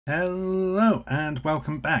Hello and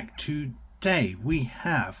welcome back. Today we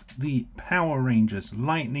have the Power Rangers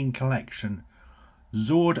Lightning Collection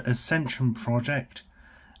Zord Ascension Project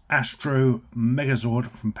Astro Megazord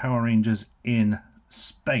from Power Rangers in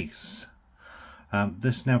Space.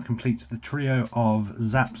 This now completes the trio of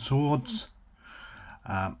ZAP Zords.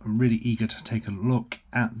 I'm really eager to take a look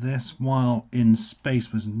at this. While In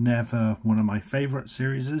Space was never one of my favourite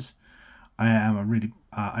series, I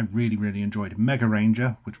really enjoyed Mega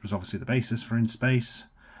Ranger, which was obviously the basis for In Space.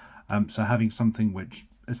 So having something which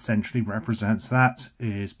essentially represents that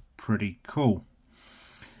is pretty cool.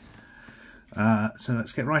 So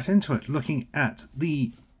let's get right into it. Looking at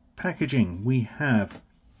the packaging, we have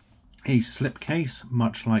a slipcase,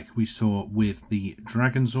 much like we saw with the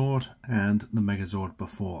Dragonzord and the Megazord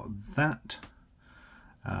before that.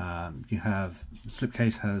 You have the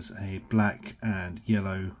slipcase has a black and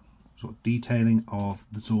yellow sort of detailing of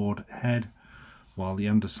the Zord head, while the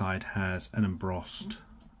underside has an embossed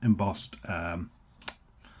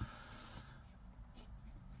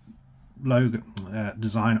logo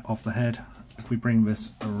design of the head. If we bring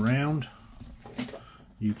this around,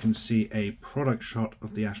 you can see a product shot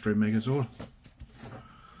of the Astro Megazord.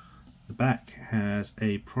 The back has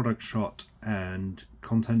a product shot and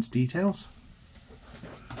contents details,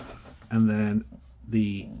 and then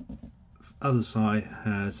the other side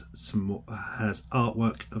has has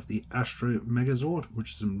artwork of the Astro Megazord,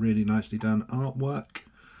 which is some really nicely done artwork.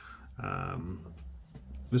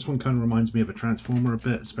 This one kind of reminds me of a Transformer a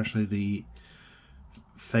bit, especially the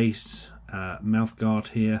face mouth guard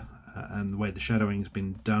here, and the way the shadowing has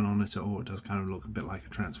been done on it. It does kind of look a bit like a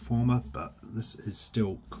Transformer, but this is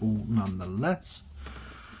still cool nonetheless.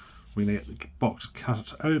 We're going to get the box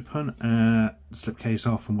cut open, the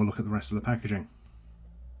slipcase off, and we'll look at the rest of the packaging.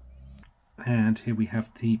 And here we have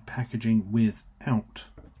the packaging without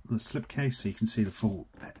the slipcase, so you can see the full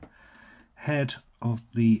head of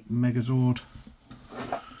the Megazord.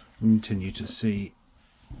 We continue to see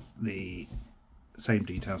the same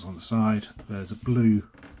details on the side. There's a blue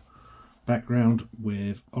background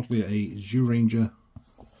with oddly a Zyuranger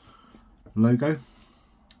logo.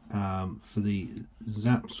 For the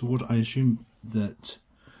ZAP Zord, I assume that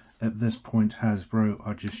at this point Hasbro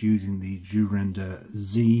are just using the Zyuranger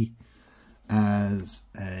Z as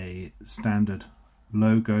a standard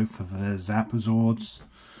logo for their ZAP Zords.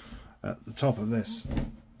 At the top of this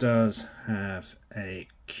does have a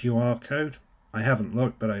QR code. I haven't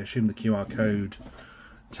looked, but I assume the QR code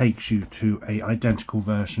takes you to an identical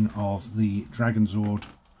version of the Dragonzord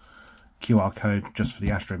QR code just for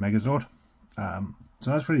the Astro Megazord. So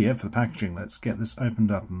that's really it for the packaging. Let's get this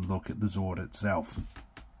opened up and look at the Zord itself.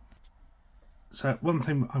 So one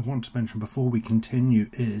thing I want to mention before we continue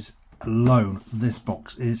is, alone this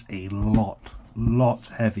box is a lot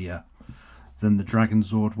heavier than the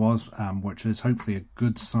Dragonzord was, which is hopefully a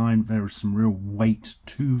good sign. There is some real weight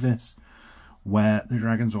to this, where the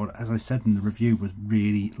Dragonzord, as I said in the review, was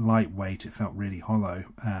really lightweight. It felt really hollow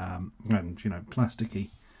and, you know, plasticky.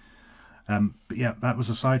 But yeah, that was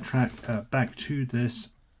a sidetrack. Back to this.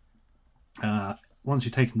 Once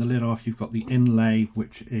you've taken the lid off, you've got the inlay,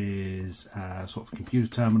 which is sort of a computer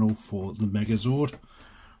terminal for the Megazord,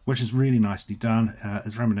 which is really nicely done.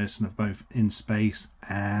 It's reminiscent of both In Space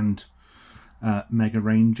and Mega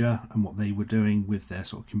Ranger and what they were doing with their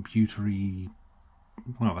sort of computery.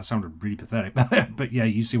 Well, that sounded really pathetic, but yeah,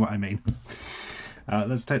 you see what I mean.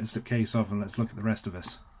 Let's take the slipcase off and let's look at the rest of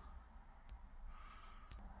this.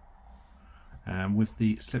 With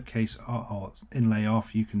the slipcase inlay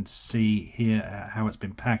off, you can see here how it's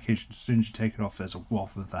been packaged. As soon as you take it off, there's a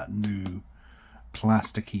waft of that new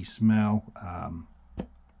plasticky smell,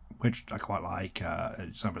 which I quite like.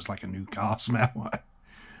 It's almost like a new car smell.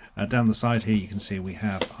 Down the side here, you can see we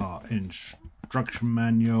have our instruction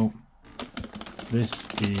manual. This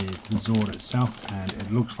is the Zord itself, and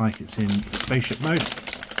it looks like it's in spaceship mode.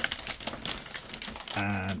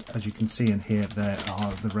 And as you can see in here, there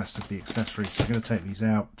are the rest of the accessories. So I'm going to take these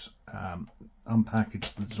out,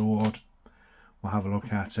 unpackage the Zord. We'll have a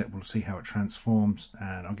look at it. We'll see how it transforms,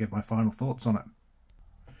 and I'll give my final thoughts on it.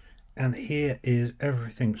 And here is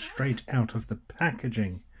everything straight out of the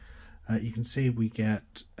packaging. You can see we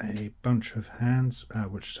get a bunch of hands,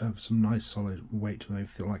 which have some nice solid weight to them. They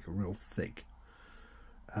feel like a real thick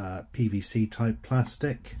PVC type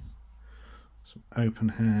plastic. Some open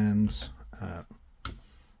hands.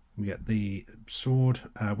 We get the sword,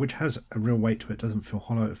 which has a real weight to it. It doesn't feel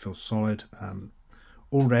hollow, it feels solid.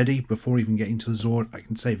 Already, before even getting to the Zord, I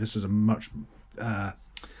can say this is a marked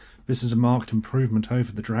improvement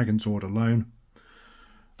over the Dragonzord alone.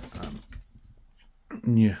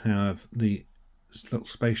 You have the little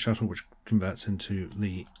space shuttle, which converts into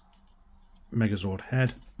the Megazord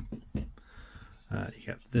head. You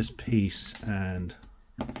get this piece and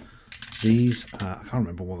these. I can't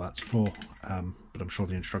remember what that's for, but I'm sure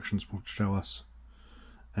the instructions will show us.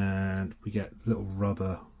 And we get little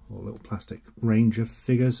rubber or little plastic Ranger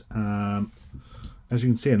figures. As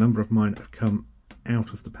you can see, a number of mine have come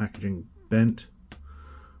out of the packaging bent,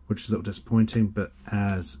 which is a little disappointing, but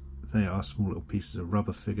as they are small little pieces of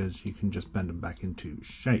rubber figures, you can just bend them back into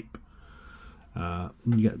shape. You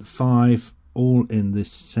get the 5 all in this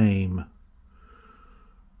same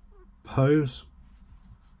pose,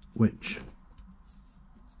 which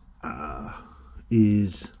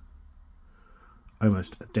is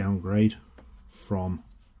almost a downgrade from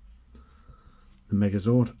the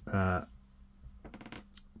Megazord,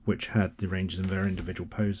 which had the Rangers in their individual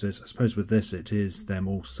poses. I suppose with this it is them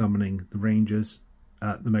all summoning the Rangers,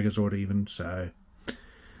 the Megazord even, so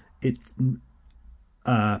it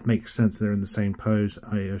makes sense they're in the same pose.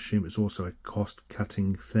 I assume it's also a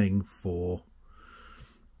cost-cutting thing for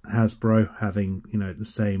Hasbro, having, you know, the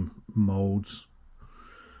same molds.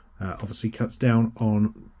 Obviously cuts down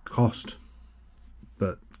on cost,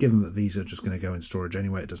 but given that these are just going to go in storage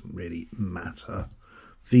anyway, it doesn't really matter.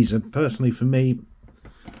 These are, personally for me,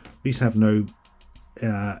 these have no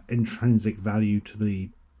intrinsic value to the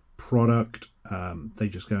product. They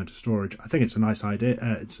just go into storage. I think it's a nice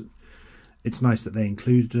idea. It's nice that they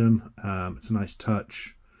included them. It's a nice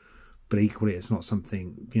touch, but equally it's not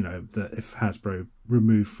something, you know, that if Hasbro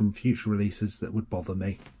removed from future releases that would bother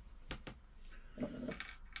me.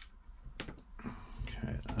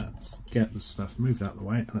 Okay, let's get the stuff moved out of the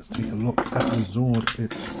way and let's take a look at the Zord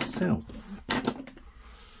itself.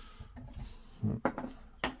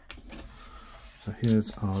 So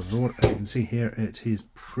here's our Zord. As you can see here, it is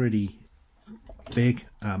pretty big.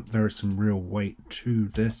 There is some real weight to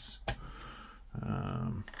this.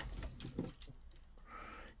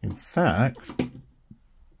 In fact,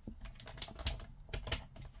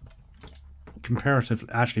 comparatively,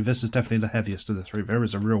 actually this is definitely the heaviest of the three. There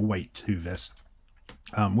is a real weight to this,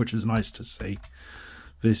 which is nice to see.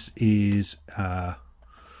 This is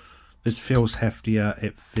this feels heftier.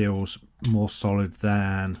 It feels more solid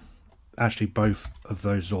than actually both of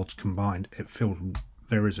those Zords combined. It feels,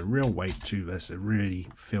 there is a real weight to this. It really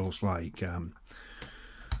feels like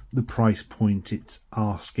the price point it's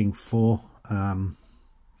asking for.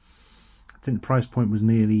 I think the price point was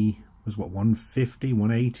what, 150,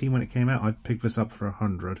 180 when it came out. I picked this up for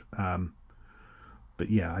 100. But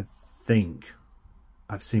yeah, I think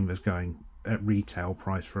I've seen this going at retail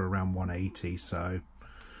price for around 180. So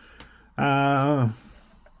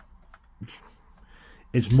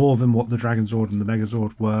it's more than what the Dragon Zord and the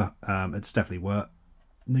Megazord were. It's definitely worth.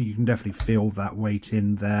 You can definitely feel that weight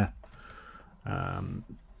in there.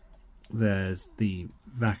 There's the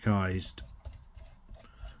vacuized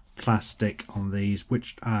plastic on these,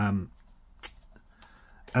 which, as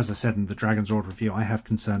I said in the Dragon Zord review, I have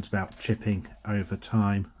concerns about chipping over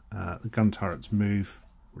time. The gun turrets move,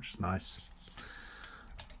 which is nice.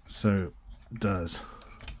 So does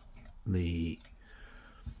the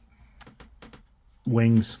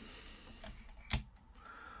wings.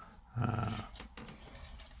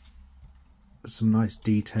 Some nice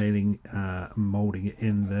detailing, moulding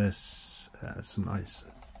in this, some nice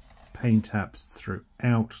paint apps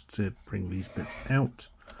throughout to bring these bits out.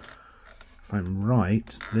 If I'm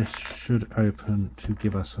right, this should open to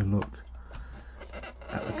give us a look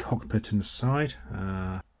at the cockpit inside.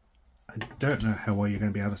 I don't know how well you're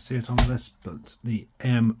going to be able to see it on this, but the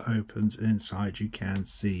M opens and inside you can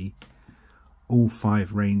see all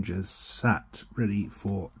 5 Rangers sat ready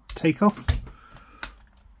for takeoff.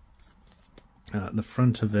 The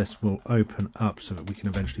front of this will open up so that we can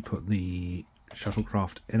eventually put the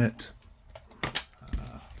shuttlecraft in it.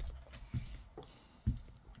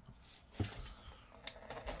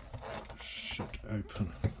 Should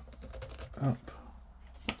open up.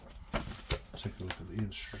 Take a look at the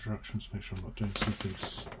instructions, make sure I'm not doing something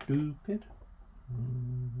stupid.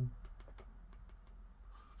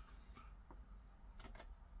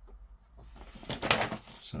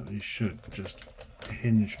 So you should just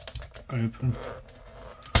hinge open.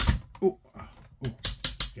 Oh,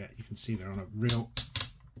 yeah, you can see they're on a real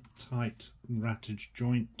tight rattage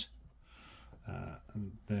joint,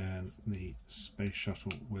 and then the space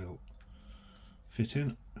shuttle will fit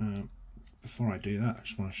in. Before I do that, I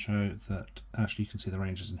just want to show that actually you can see the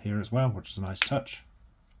Rangers in here as well, which is a nice touch.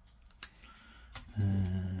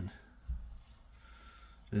 And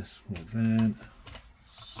this will then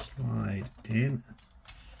slide in.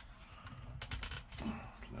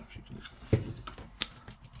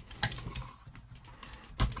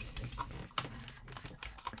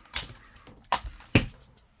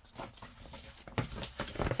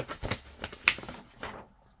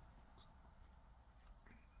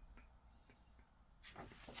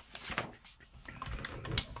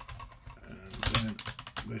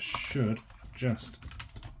 should just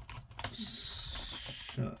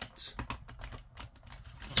shut.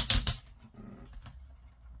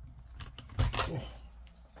 Oh.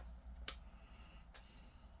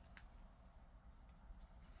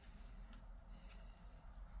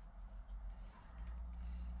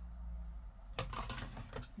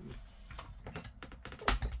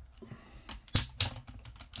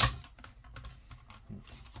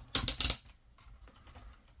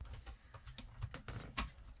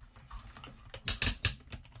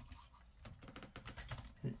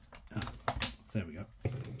 There we go.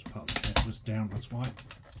 It's part of the head was down, that's why.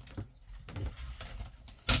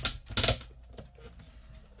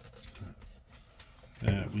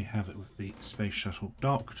 We have it with the space shuttle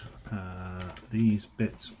docked. These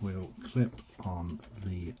bits will clip on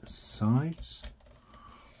the sides.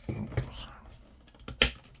 Oops.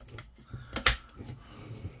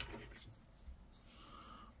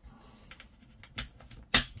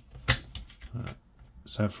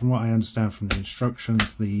 So from what I understand from the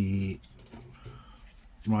instructions, the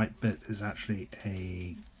right bit is actually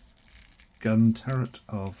a gun turret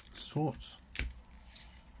of sorts.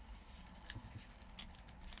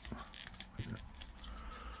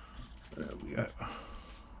 There we go.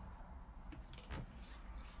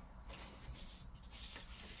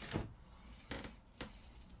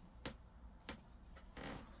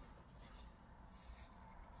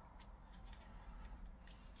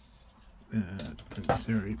 In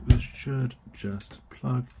theory, this should just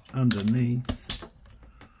plug underneath.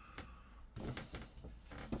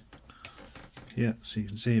 Yeah, so you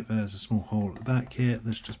can see there's a small hole at the back here.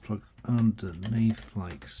 Let's just plug underneath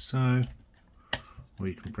like so. Or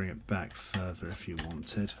you can bring it back further if you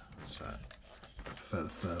wanted. So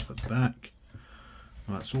further back.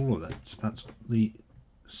 And that's all of it. That's the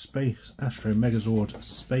Astro Megazord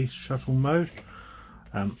Space Shuttle mode.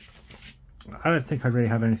 I don't think I really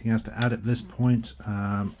have anything else to add at this point.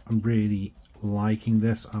 I'm really liking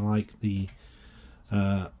this. I like the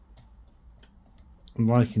I'm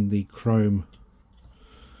liking the chrome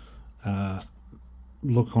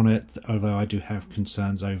look on it, although I do have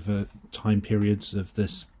concerns over time periods of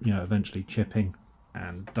this, you know, eventually chipping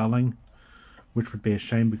and dulling, which would be a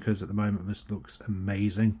shame because at the moment this looks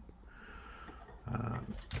amazing.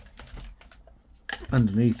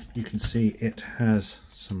 Underneath you can see it has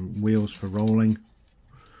some wheels for rolling,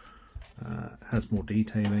 has more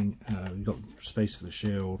detailing, you've got space for the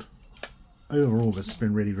shield. Overall this has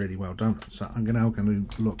been really well done. So I'm now going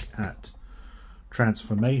to look at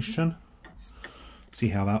transformation, see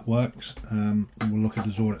how that works, and we'll look at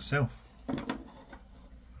the Zord itself.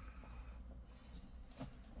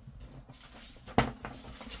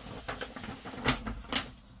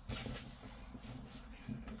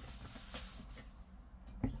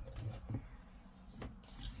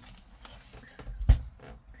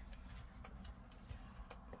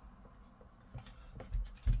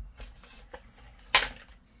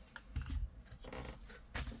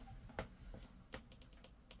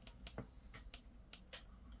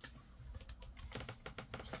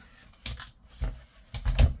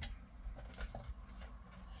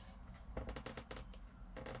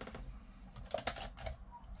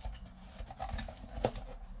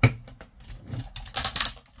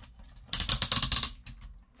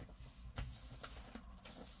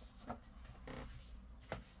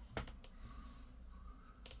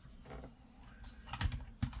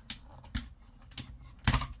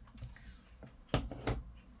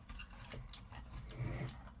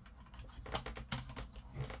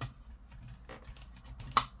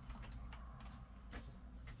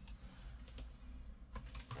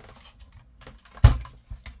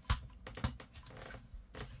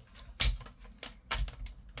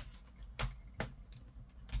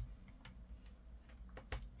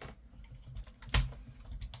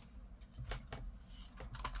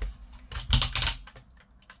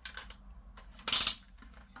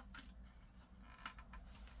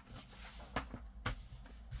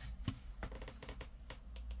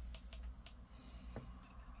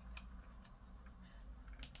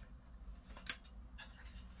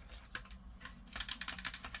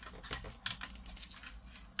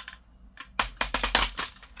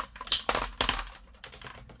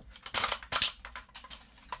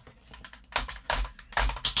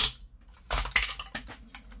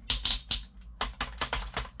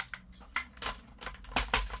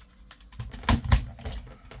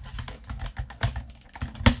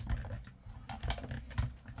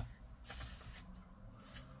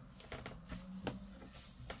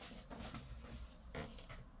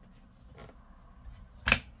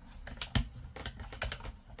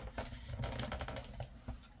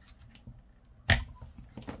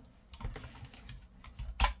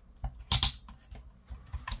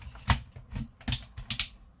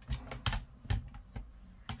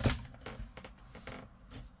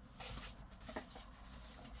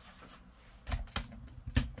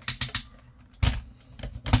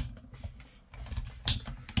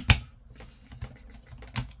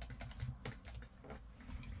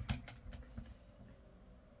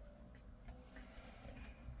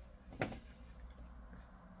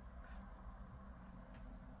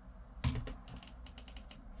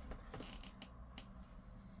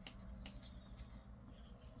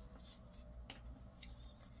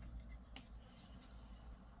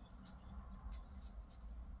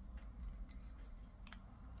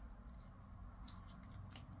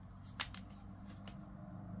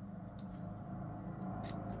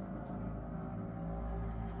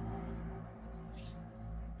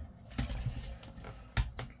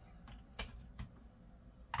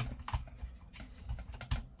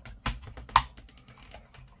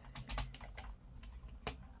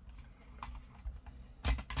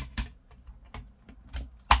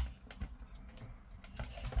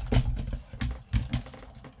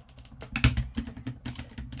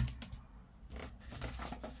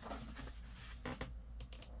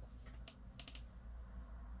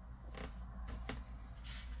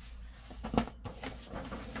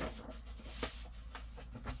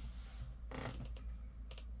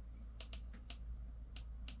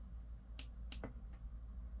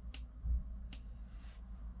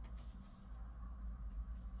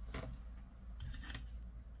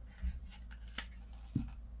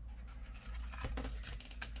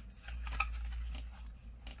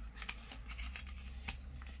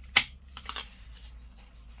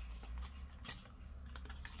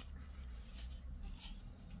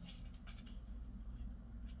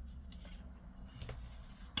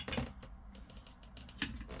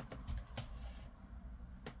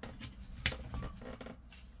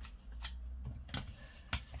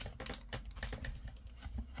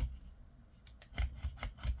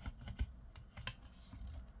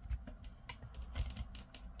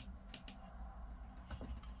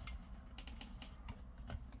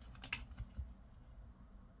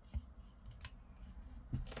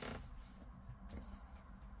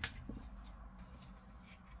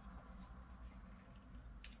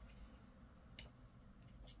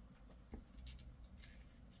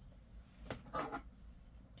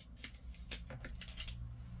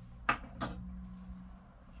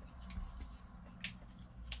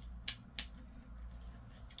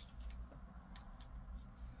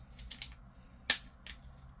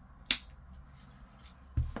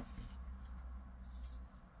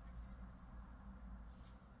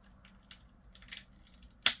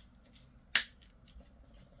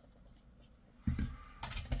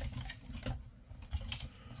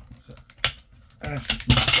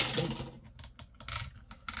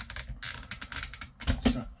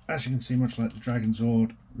 as you can see, much like the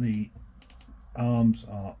Megazord, the arms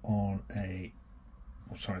are on a,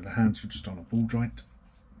 oh sorry, the hands are just on a ball joint,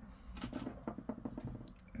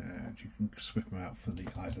 and you can swip them out for the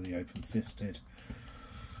either the open fisted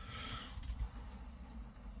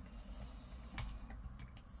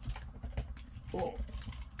or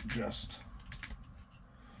just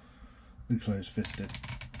the closed fisted.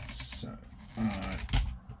 So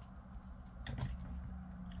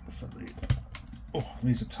for the, oh,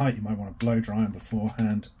 these are tight, you might want to blow dry them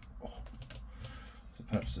beforehand. Oh, for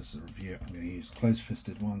purposes of review, I'm going to use closed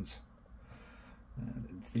fisted ones, and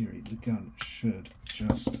in theory the gun should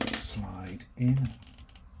just slide in.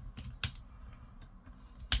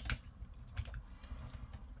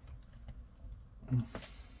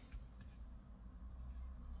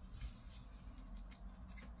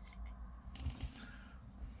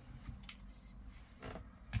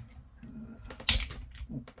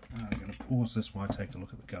 I'm going to pause this while I take a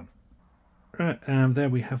look at the gun. Right, and there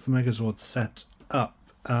we have the Megazord set up.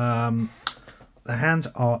 The hands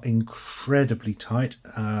are incredibly tight.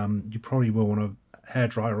 You probably will want a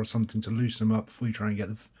hairdryer or something to loosen them up before you try and get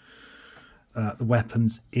the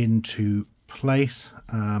weapons into place.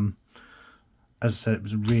 As I said, it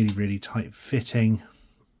was really tight fitting,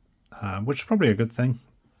 which is probably a good thing.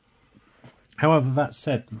 However, that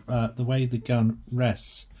said, the way the gun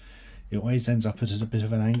rests, it always ends up at a bit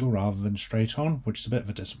of an angle rather than straight on, which is a bit of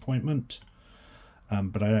a disappointment.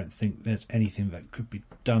 But I don't think there's anything that could be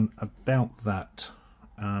done about that.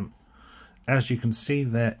 As you can see,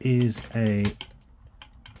 there is a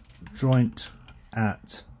joint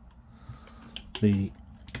at the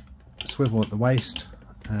swivel at the waist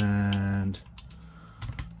and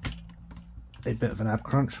a bit of an ab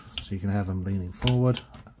crunch, so you can have them leaning forward.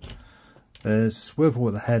 There's swivel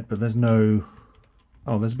at the head, but there's no,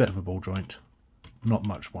 oh, there's a bit of a ball joint, not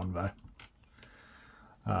much one though.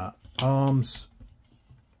 Arms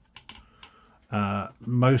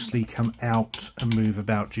mostly come out and move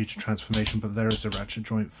about due to transformation, but there is a ratchet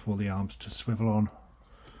joint for the arms to swivel on.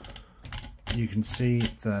 You can see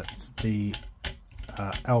that the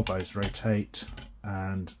elbows rotate,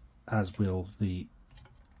 and as will the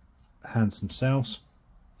hands themselves.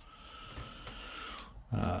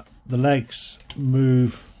 The legs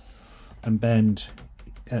move and bend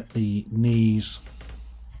at the knees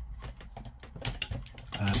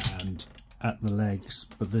and at the legs,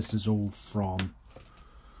 but this is all from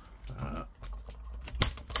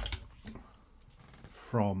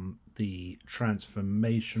the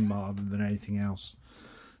transformation rather than anything else.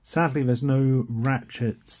 Sadly, there's no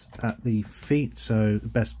ratchets at the feet, so the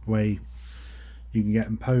best way you can get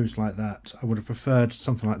them posed like that, I would have preferred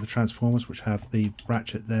something like the Transformers, which have the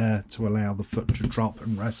ratchet there to allow the foot to drop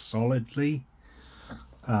and rest solidly.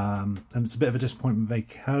 And it's a bit of a disappointment they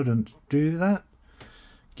couldn't do that,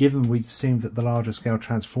 given we've seen that the larger scale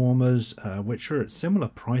Transformers, which are at similar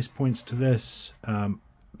price points to this,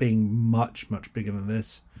 being much bigger than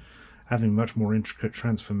this, having much more intricate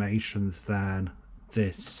transformations than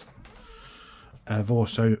this, have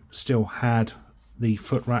also still had the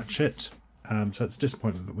foot ratchet. So it's a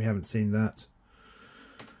disappointment that we haven't seen that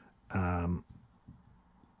on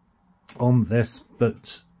this,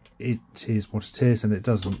 but it is what it is, and it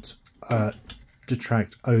doesn't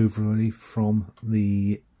detract overly from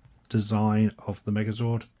the design of the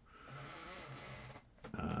Megazord.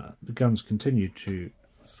 The guns continue to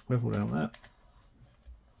swivel down there.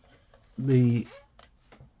 The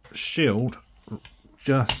shield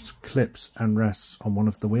just clips and rests on one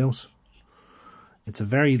of the wheels. It's a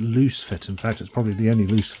very loose fit. In fact, it's probably the only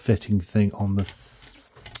loose fitting thing on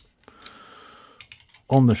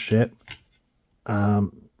the ship.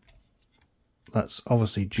 That's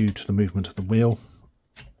obviously due to the movement of the wheel.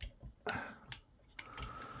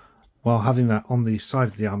 While having that on the side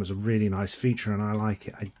of the arm is a really nice feature, and I like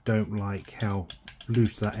it. I don't like how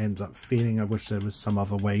loose that ends up feeling. I wish there was some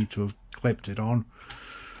other way to have clipped it on.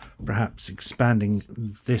 Perhaps expanding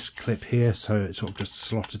this clip here so it sort of just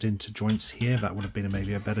slotted into joints here. That would have been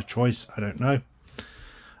maybe a better choice. I don't know.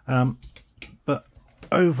 But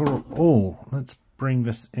overall, let's bring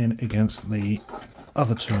this in against the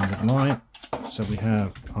other two in the line. So we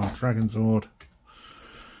have our Megazord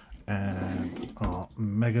and our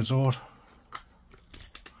Megazord.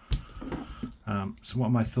 So what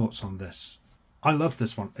are my thoughts on this? I love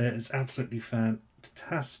this one. It's absolutely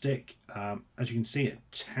fantastic. As you can see, it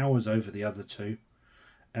towers over the other two,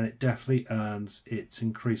 and it definitely earns its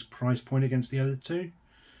increased price point against the other two.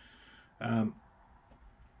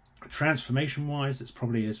 Transformation wise, it's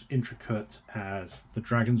probably as intricate as the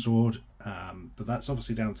Megazord, but that's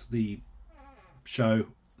obviously down to the show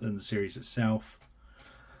than the series itself.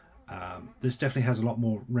 This definitely has a lot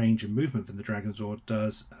more range and movement than the Dragonzord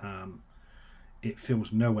does. It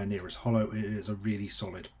feels nowhere near as hollow. It is a really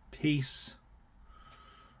solid piece.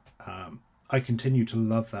 I continue to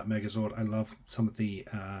love that Megazord. I love some of the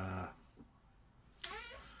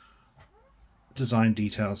design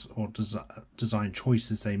details or design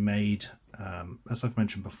choices they made. As I've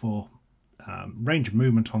mentioned before, range of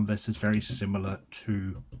movement on this is very similar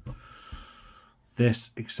to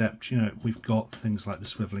this, except, you know, we've got things like the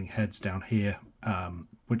swiveling heads down here,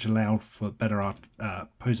 which allowed for better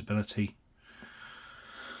posability.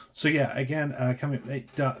 So yeah, again,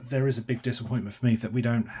 there is a big disappointment for me that we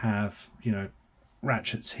don't have, you know,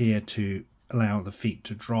 ratchets here to allow the feet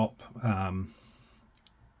to drop.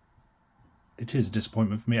 It is a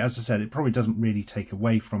disappointment for me. As I said, it probably doesn't really take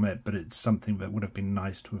away from it, but it's something that would have been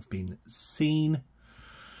nice to have been seen.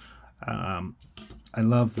 I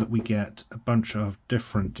love that we get a bunch of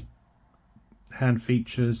different hand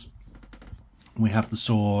features. We have the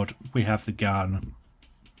sword, we have the gun,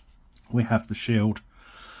 we have the shield.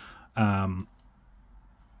 The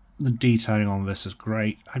detailing on this is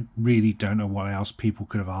great. I really don't know what else people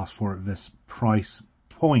could have asked for at this price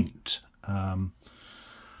point. I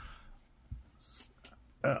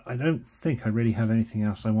don't think I really have anything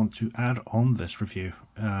else I want to add on this review,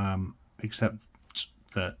 except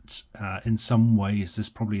that in some ways this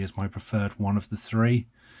probably is my preferred one of the three,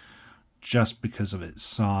 just because of its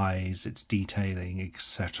size, its detailing,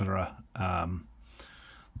 etc.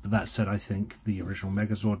 But that said, I think the original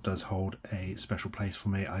Megazord does hold a special place for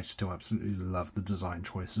me. I still absolutely love the design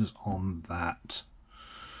choices on that.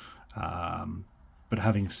 But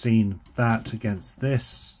having seen that against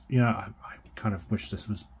this, you know, I kind of wish this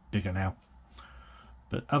was bigger now.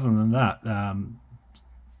 But other than that,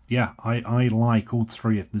 yeah, I like all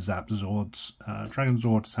three of the ZAP Zords.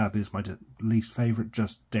 Dragonzord sadly is my least favourite,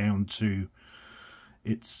 just down to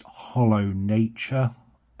its hollow nature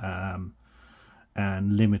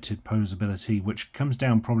and limited posability, which comes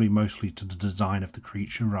down probably mostly to the design of the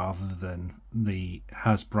creature rather than the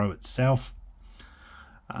Hasbro itself.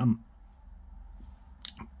 But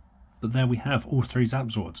there we have all three ZAP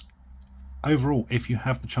Zords. Overall, if you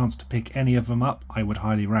have the chance to pick any of them up, I would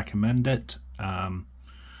highly recommend it. I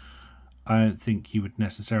don't think you would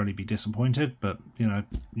necessarily be disappointed, but you know,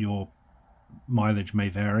 your mileage may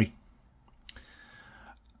vary.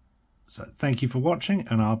 So thank you for watching,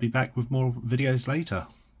 and I'll be back with more videos later.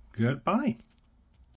 Goodbye.